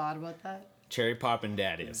 Whoever thought about that? Cherry Poppin'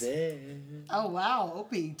 Daddies. Oh wow,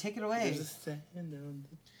 Opie, take it away.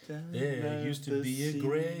 There used to be a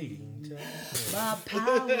great My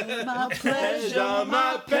power, my pleasure,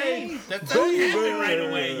 my pain. That's not happening right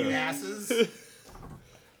away, you asses.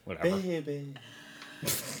 Whatever. Baby.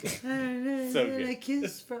 So good. A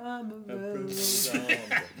kiss from a rose.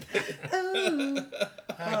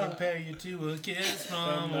 I compare you to a kiss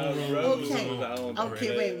from a a rose. Okay.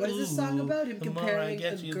 Okay, wait. What is this song about? Him The more I comparing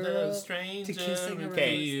get a you, girl the stranger to kissing a it rose.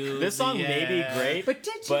 Okay, feels. this song may be Yeah. great, But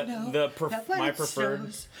did you know that when my it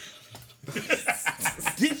preferred. snows-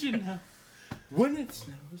 Did you know when it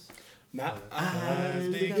snows, my eyes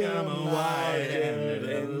become wide and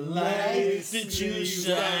the lights that you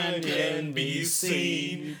shine can be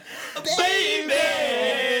seen, baby.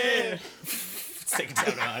 Take it down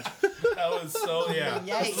a notch. That was so, yeah.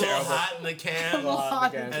 Yikes. A little hot in the can,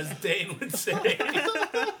 on. as Dane would say. A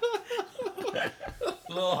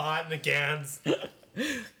little hot in the cans.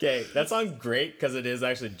 Okay, that song's great because it is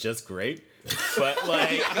actually just great. But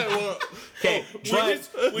like, okay, We but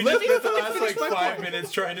just spent the last like 5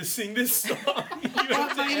 minutes trying to sing this song. You have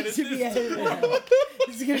to Mine edit to be this. edited out.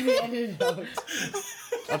 It's gonna be edited out.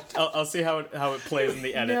 I'll see how it plays in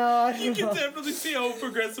the edit. No, I You don't can know. definitely see how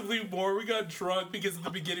progressively more we got drunk because at the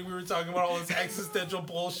beginning we were talking about all this existential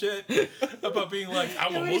bullshit about being like,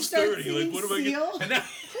 I'm Then we almost start 30. Like, what am I singing going Seal. to. And now,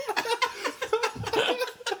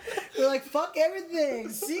 We're like, fuck everything.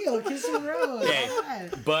 Seal, kiss a rose. Okay. Come on.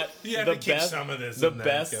 But you have the to keep best, some of this. the in there.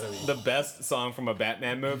 best, It's gotta be- the best song from a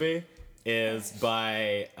Batman movie is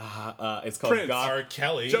by it's called Prince. R.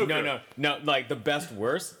 Kelly. Joker. No. Like the best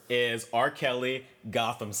verse is R. Kelly,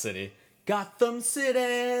 Gotham City. Gotham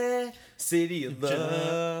City, city of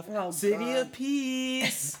love, Oh, city God. of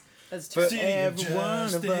peace That's for true. every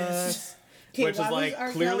one of justice. us. Okay, which is why like was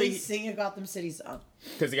R. clearly- Kelly singing a Gotham City song?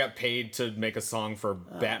 Because he got paid to make a song for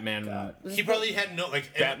Batman. He probably had no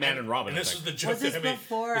like Batman and Robin, And I this think. was the joke Was this that I made.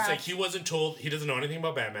 before It's like actually- he wasn't told. He doesn't know anything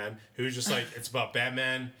about Batman. He was just like, it's about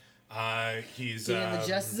Batman. He's Being the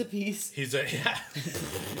justice of peace. He's a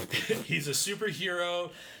he's a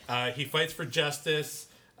superhero. He fights for justice.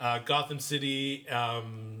 Gotham City.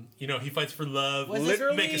 He fights for love. Was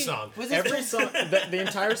Literally, make a song. Was this every song, the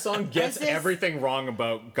entire song gets this- everything wrong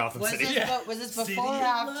about Gotham Was City. this City before or of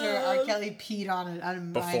after R. love. Kelly peed on a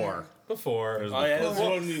Before. Before. It was Oh, yeah, before. that's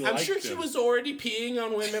when we I'm liked sure him. she was already peeing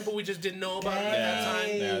on women, but we just didn't know about it at that time.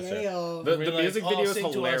 Yeah, that's right. Hey-o. The We're like, music video is sing to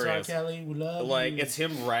us, R. hilarious. Kelly, we love Like you. it's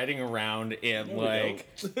him riding around in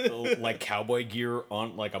like cowboy gear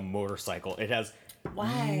on like a motorcycle. It has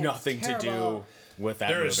Why? It's nothing to do terrible. with that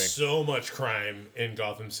There movie. is so much crime in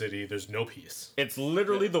Gotham City. There's no peace. It's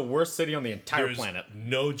literally the worst city on the entire There's planet.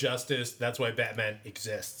 no justice. That's why Batman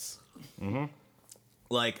exists.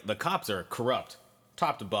 Like the cops are corrupt,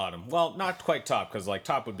 top to bottom. Well, not quite top, because like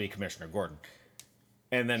top would be Commissioner Gordon,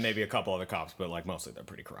 and then maybe a couple other cops, but like mostly they're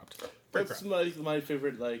pretty corrupt. That's my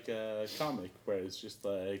favorite comic where it's just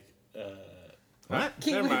like What?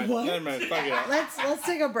 never mind, what? never mind, fuck it. Let's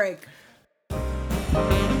take a break.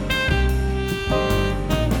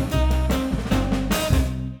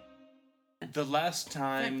 The last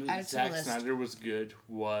time Add it to the Zack list. Snyder was good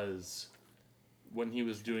was when he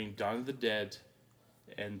was doing Dawn of the Dead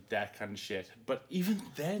and that kind of shit. But even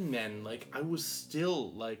then, man, like I was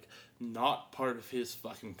still like not part of his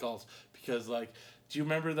fucking cult because like, do you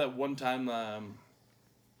remember that one time?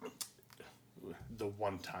 The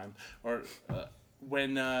one time, or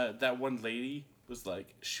when that one lady was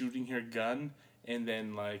like shooting her gun, and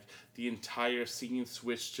then like the entire scene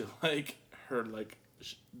switched to like her like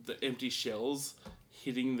the empty shells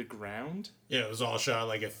hitting the ground. Yeah, it was all shot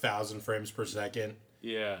like 1,000 frames per second.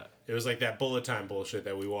 Yeah. It was like that bullet time bullshit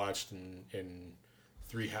that we watched in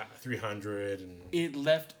 300 and It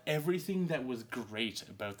left everything that was great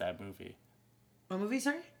about that movie. What movie,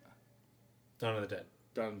 sorry? Dawn of the Dead.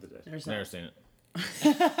 Dawn of the Dead. There's Never seen it.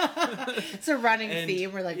 It's a running And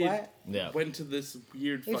theme. We're like, it what? Yeah. Went to this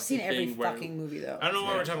weird We've fucking seen every thing where fucking movie though. I don't know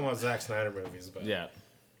why we're talking about Zack Snyder movies, but Yeah.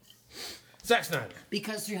 Zack Snyder.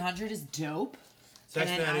 Because 300 is dope. Zack And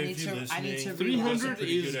then Snyder, I need if you're to- I need to listening, 300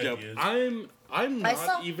 pretty is good dope. ideas. I'm I not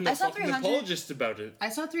saw- even I a saw fucking 300. apologist about it. I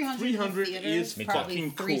saw 300, 300 in the theaters is probably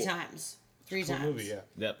fucking three cool. times. Three Cool times. movie, yeah.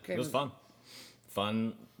 Yep. Great It was movie.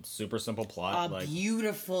 fun, super simple plot. A like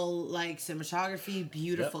beautiful like cinematography,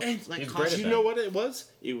 beautiful And like he's great at costume. Do you know what it was?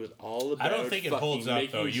 It was all about. I don't think it holds fucking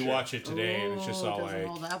up though. making You sure- watch it today and it's just all doesn't like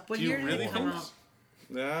hold up. What Do you year did really it come think? out?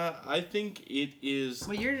 Nah, I think it is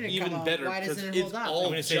What year did it even come out? better Why because doesn't it it's hold up? all I'm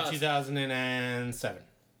gonna say just- 2007.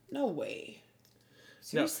 No way.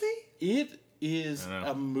 No, Seriously? it is I don't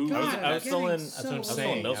know. a movie. God, I was I'm still in. getting I so was old.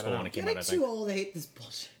 still in middle I don't school know. when it came out. Getting I too think. old to hate this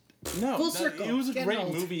bullshit. No, Full no, circle. it was a Getting great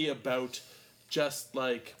old. movie about just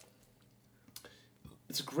like.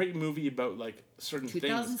 It's a great movie about like certain things.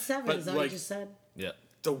 2007 but is that what like you just said? Yeah.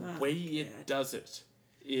 the way it does it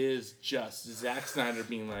is just Zack Snyder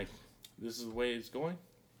being like, "This is the way it's going."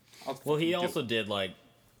 Well, he do it." also did like,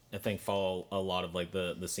 I think follow a lot of like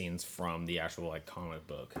the scenes from the actual like comic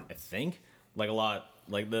book. I think like a lot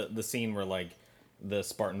like the scene where like the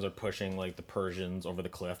Spartans are pushing like the Persians over the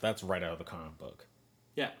cliff. That's right out of the comic book.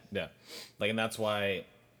 Yeah. Yeah, like and that's why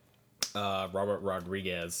Robert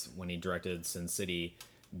Rodriguez, when he directed Sin City,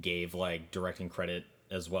 gave like directing credit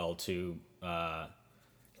as well to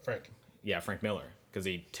Frank. Frank Miller, because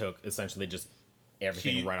he took essentially just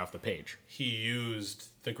everything He- right off the page. He used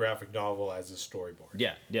the graphic novel as a storyboard.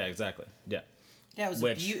 Yeah, exactly. Yeah. Yeah, it was,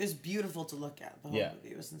 Which- it was beautiful to look at. The whole Yeah, movie.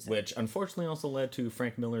 It was insane. which unfortunately also led to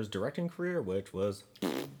Frank Miller's directing career, which was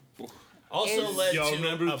Also Is- led Y'all to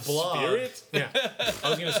remember a blog. Spirit? Yeah, I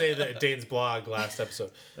was gonna say that Dane's blog last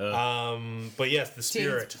episode. But yes, the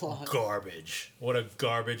Spirit, blog. garbage. What a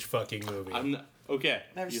garbage fucking movie. I'm not, okay.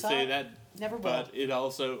 Never you saw say it. that, Never will. but it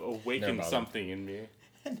also Never awakened bothered. something in me.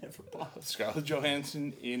 Never bothered. Scarlett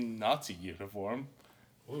Johansson in Nazi uniform.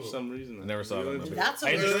 For some reason. I never saw that movie. That's a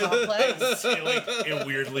I weird just- complex. it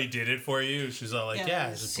weirdly did it for you. She's all like, yeah,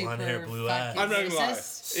 it's just blonde hair, super blue eyes. fucking I'm not gonna lie.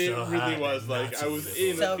 racist. It So really hot was and like Nazi I was in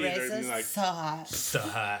uniform. a So theater and being racist, like, so hot. So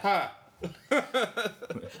hot. ha.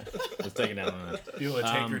 Let's take it down a notch. You would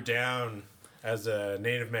take her down as a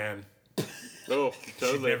native man. Oh, She'd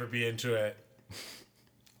totally. never be into it.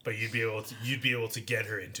 But you'd be able to get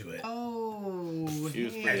her into it Oh, He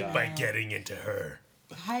was hey pretty now. hot. by getting into her.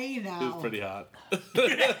 Hey It now. was pretty hot.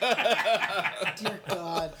 Dear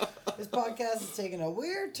God. This podcast is taking a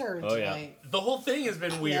weird turn Oh, yeah. tonight. The whole thing has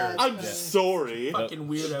been weird. Yeah, I'm sorry Fucking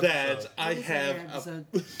weird that episode. I This is have weird a episode.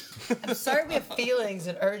 I'm sorry we have feelings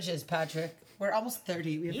and urges, Patrick. We're almost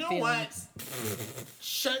 30. We have You know feelings. what?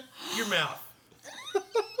 Shut your mouth.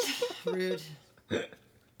 Rude.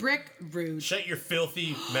 Brick rude. Shut your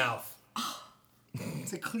filthy mouth.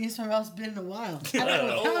 It's the cleanest my mouth's been in a while. I don't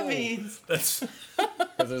know what that means. That's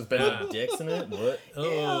Because there's been dicks in it. What?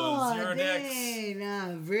 Oh, zero dicks. dang,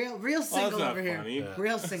 nah, real single not over here. funny. Yeah.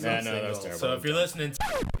 Real single. Yeah, no, that was terrible. So if you're listening,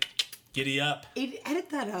 giddy up. Edit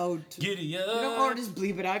that out. Giddy up. You don't or just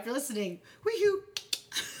bleep it out if you're listening. Wee-hoo.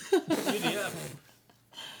 Giddy up.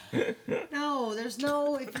 No, there's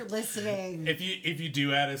no if you're listening. If you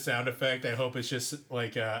do add a sound effect, I hope it's just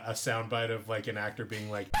like a sound bite of like an actor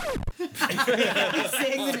being like,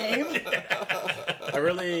 Saying the name.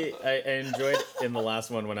 I enjoyed in the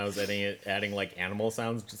last one when I was adding like animal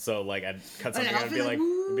sounds. So like I'd cut something out and be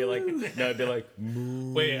like, it'd be like,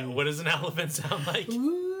 moo. wait, what does an elephant sound like?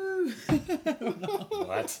 Woo.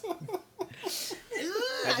 What?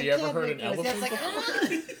 Have you ever heard an elephant? It's like,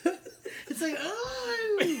 it's like,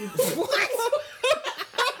 what?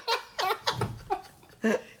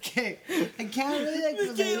 Okay, I can't really like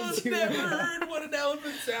relate Kayla's to never it. heard what an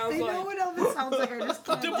elephant sounds I know like. what elephant sounds like. I just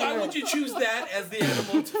can't. Then why would you choose that as the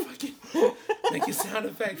animal to fucking make a sound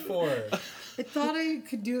effect for? I thought I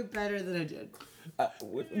could do it better than I did.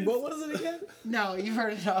 What was it again? No, you've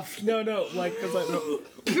heard enough. No, like, cause I no.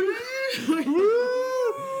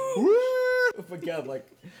 But God, like,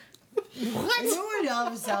 I know what an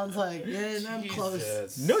elephant sounds like, and I'm close.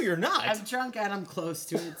 Jesus. no, you're not. I'm drunk and I'm close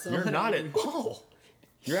to it. So You're not whatever. at all.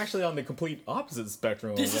 You're actually on the complete opposite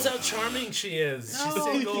spectrum. This is how charming she is. She's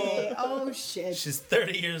Oh, single. okay. Oh shit. She's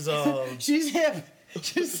 30 years old. She's hip.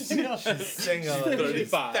 She's single. Single.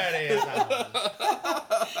 35. 30 years old.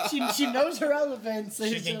 She knows her elephants. So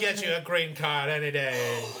She can get you a green card any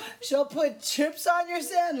day. She'll put chips on your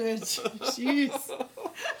sandwich. Jeez.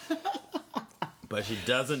 But she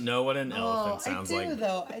doesn't know what an elephant sounds I do like.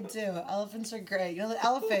 though. I do. Elephants are great. You know, the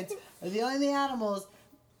elephants are the only animals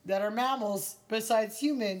that are mammals besides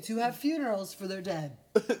humans who have funerals for their dead.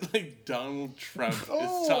 Like Donald Trump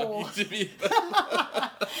Oh. is talking to me.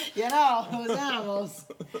 You know, those animals,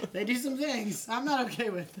 they do some things I'm not okay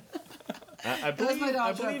with. I was my believe,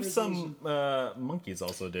 dog's some monkeys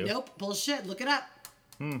also do. Nope, bullshit. Look it up.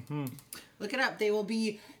 Look it up. They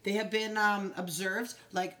have been observed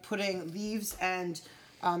like putting leaves and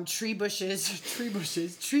tree branches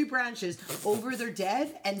over their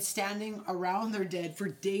dead and standing around their dead for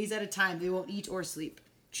days at a time. They won't eat or sleep.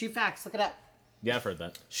 True facts. Look it up. Yeah, I've heard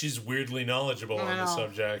that. She's weirdly knowledgeable on the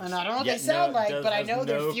subject. And I don't know what Yeah, they sound no, like, but I has know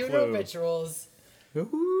their no funeral clue. rituals. You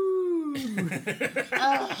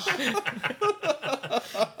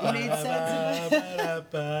made sense of it.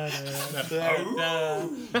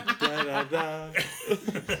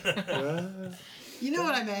 You know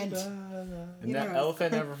what I meant. And You that know.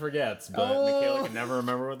 elephant never forgets, but Oh. Michaela can never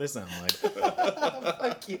remember what they sound like.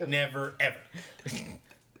 Fuck you. Never, ever.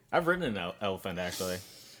 I've ridden an elephant, actually.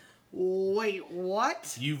 Wait,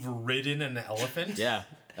 what? You've ridden an elephant? Yeah.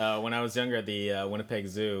 When I was younger at the Winnipeg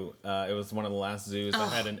Zoo, it was one of the last zoos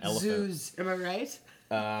that had an elephant. Zoos. Am I right?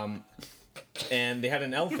 And they had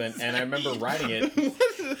an elephant, and I remember riding it.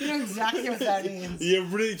 You know exactly what that means. You're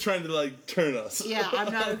really trying to like turn us. Yeah,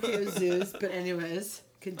 I'm not okay with zoos, but anyways,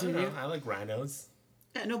 I continue. don't know, I like rhinos.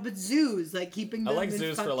 Yeah, no, but zoos, like keeping I them like in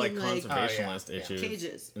zoos for like fucking, conservationist Oh, yeah. issues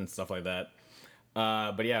Cages. and stuff like that.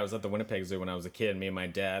 But yeah, I was at the Winnipeg Zoo when I was a kid. Me and my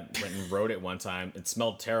dad went and rode it one time. It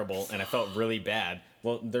smelled terrible, and I felt really bad.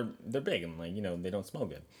 Well, they're big and like they don't smell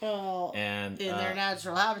good. Oh, And in their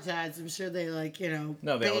natural habitats, I'm sure they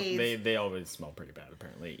no, bathe. they always smell pretty bad.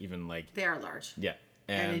 Apparently, even like They are large. yeah.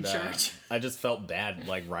 And in And charge. I just felt bad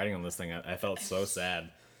like riding on this thing. I felt so sad.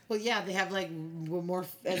 Well, yeah, they have like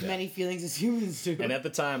as many feelings as humans do. And at the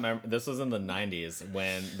time, this was in the '90s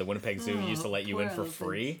when the Winnipeg Zoo used to let you poor in for elephants.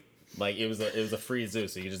 free. Like it was a free zoo,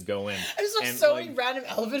 so you just go in. I just have and, so like, many random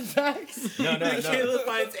elephant facts. No. Kayla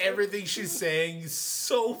finds everything she's saying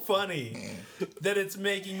so funny that it's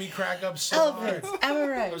making me crack up so hard. Elephants. Am I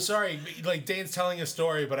right? I'm sorry, like Dane's telling a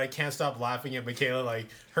story, but I can't stop laughing at Michaela, like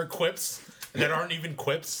her quips that aren't even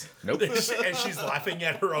quips. Nope. And she's laughing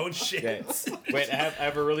at her own shit. Okay. Wait, I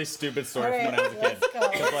have a really stupid story All from when I was a kid. let's go.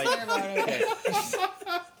 It's like- Hear about it.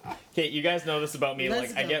 Okay, you guys know this about me.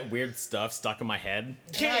 Let's Like, I go. get weird stuff stuck in my head.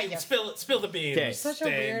 Okay, Yeah. spill the beans. Okay. Such a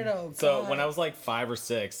Dane. weirdo. So God. when I was like 5 or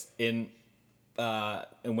 6, and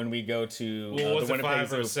when we go to Well, was the it Winnipeg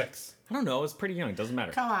 5 or Zoo, 6? I don't know. I was pretty young. Doesn't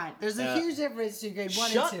matter. Come on, there's a huge difference between grade 1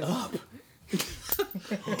 Shut and 2. up.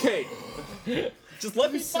 Okay. Just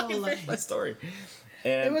let me so fucking finish lame. my story.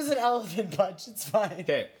 And It was an elephant punch. It's fine.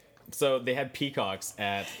 okay, so they had peacocks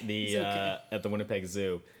at the It's okay. at the Winnipeg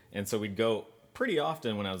Zoo, and so we'd go pretty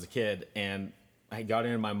often when I was a kid. And I got it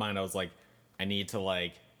in my mind, I was like, I need to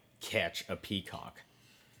like catch a peacock.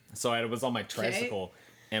 So I was on my tricycle,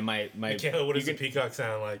 and my Kayla, what does you a peacock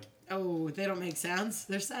sound like? Oh, they don't make sounds.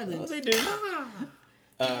 They're silent. Oh, they do.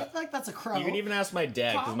 I feel like that's a crow. You can even ask my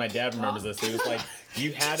dad because my dad remembers this. He was like,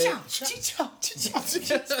 "You had it."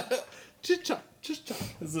 Chit-chop. This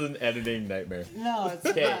is an editing nightmare. No, it's the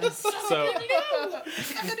Okay, best. so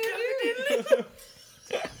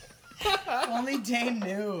Only Dane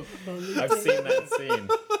knew. I've seen that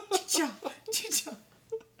scene. Chicha.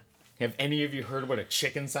 Have any of you heard what a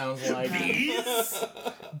chicken sounds like? Bees.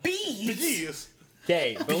 Bees.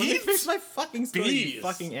 Okay, but let me Bees? finish my fucking story, you Bees.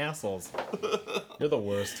 fucking assholes. You're the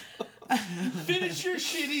worst. Finish your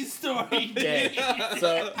shitty story. Okay,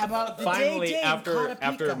 so About the finally, day Dane after caught a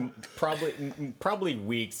pika. probably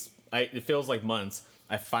weeks, it feels like months.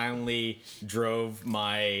 I finally drove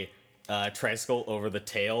my tricycle over the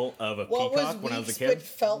tail of a What was peacock when I was a weeks kid. but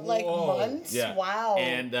felt like months? Yeah. Wow.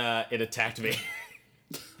 And it attacked me.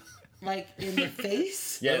 Like in the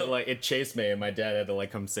face? Yeah, like it chased me, and my dad had to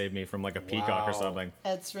like come save me from like a peacock or Wow. something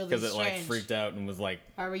That's really because strange. it like freaked out and was like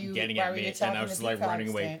Why were you- getting why at were you me, and attacking I was the just like running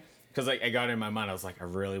peacocks, away Dan? because like I got in my mind, I was like, I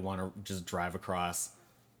really want to just drive across,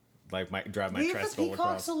 like drive my Leave the tricycle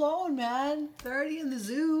peacocks across. alone, man. They're already in the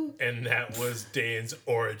zoo. And that was Dane's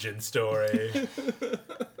origin story.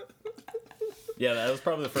 Yeah, that was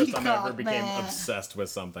probably the first time I ever Peacock, became man. obsessed with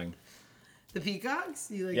something. The peacocks?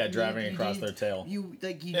 You, like, Yeah, driving across their tail. You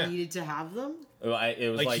Yeah. needed to have them? Well, it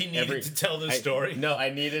was Like, like he needed every to tell the I- story? No, I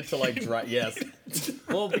needed to like drive. Yes.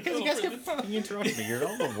 Well, because you guys kept fucking interrupting me. You're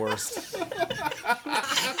all the worst.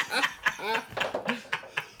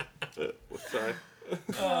 Sorry.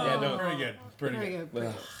 Yeah, no. Pretty good. Pretty Pretty good.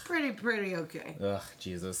 good. Pretty okay. Ugh,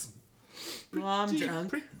 Jesus. Well, I'm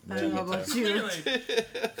drunk. I don't know about you.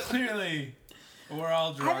 Clearly, we're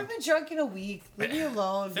all I drunk. haven't been drunk in a week. Leave me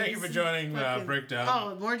alone. Thank you for This is joining fucking- Breakdown.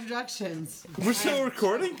 Oh, more introductions. We're still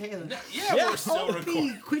recording? Caleb. Yeah, we're still Oh, recording.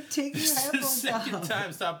 B, quit taking your This is the headphones second off.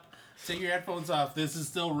 time. Stop. Take your headphones off. This is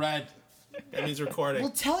still red. That means recording.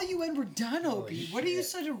 We'll tell you when we're done, Opie. What are you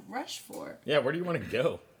such a rush for? Yeah, where do you want to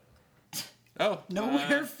go? Oh,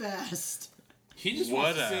 Nowhere fast. he just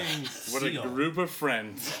What wants to a sing. what a Seal. group of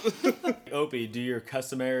friends. Opie, do your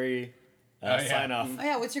customary yeah. sign off. Oh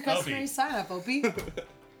yeah, what's your customary Opie. sign up, Opie?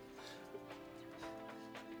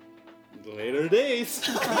 Later days.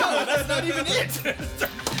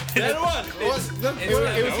 That one. It was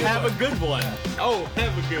have a good one. Oh,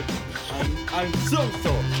 have a good one. I'm so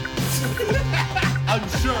sorry. I'm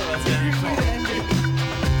sure that's very End it.